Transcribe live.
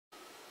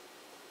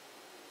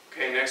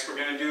Okay, next we're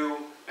going to do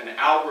an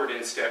outward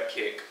instep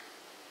kick.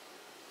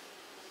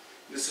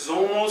 This is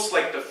almost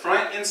like the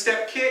front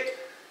instep kick.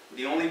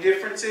 The only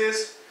difference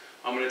is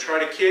I'm going to try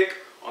to kick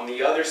on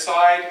the other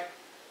side,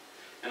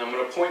 and I'm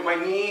going to point my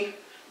knee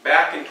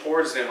back and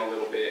towards them a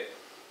little bit.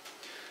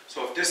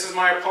 So if this is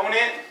my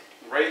opponent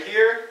right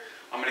here,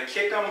 I'm going to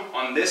kick them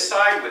on this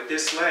side with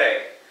this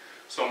leg.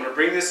 So I'm going to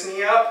bring this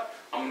knee up,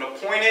 I'm going to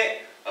point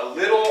it a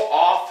little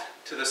off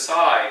to the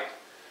side.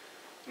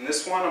 In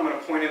this one, I'm going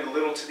to point it a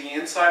little to the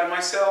inside of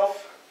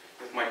myself.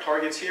 If my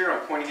target's here,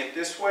 I'm pointing it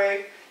this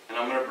way, and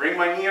I'm going to bring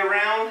my knee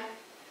around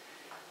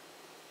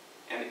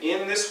and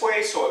in this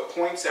way so it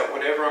points at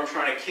whatever I'm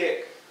trying to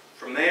kick.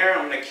 From there,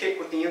 I'm going to kick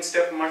with the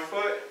instep of my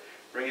foot,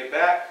 bring it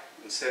back,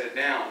 and set it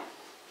down.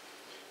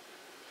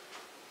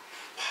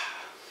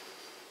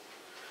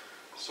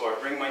 So I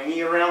bring my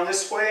knee around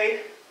this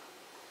way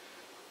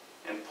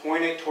and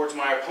point it towards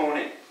my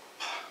opponent.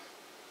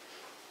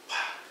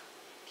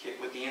 Kick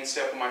with the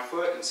instep of my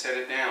foot and set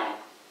it down.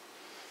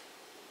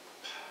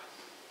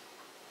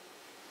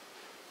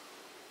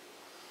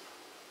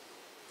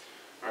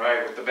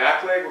 Alright, with the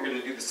back leg we're going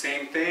to do the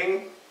same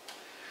thing,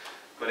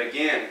 but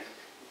again,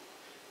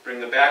 bring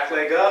the back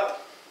leg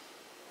up,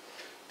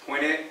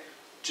 point it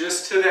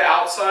just to the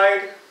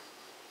outside,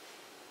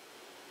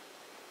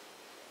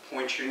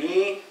 point your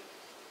knee,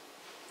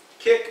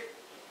 kick,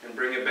 and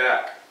bring it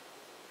back.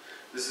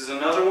 This is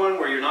another one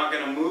where you're not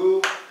going to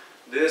move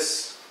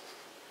this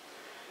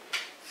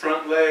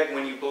front leg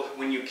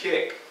when you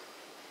kick.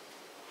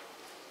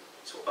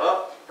 So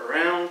up,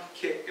 around,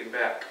 kick, and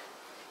back.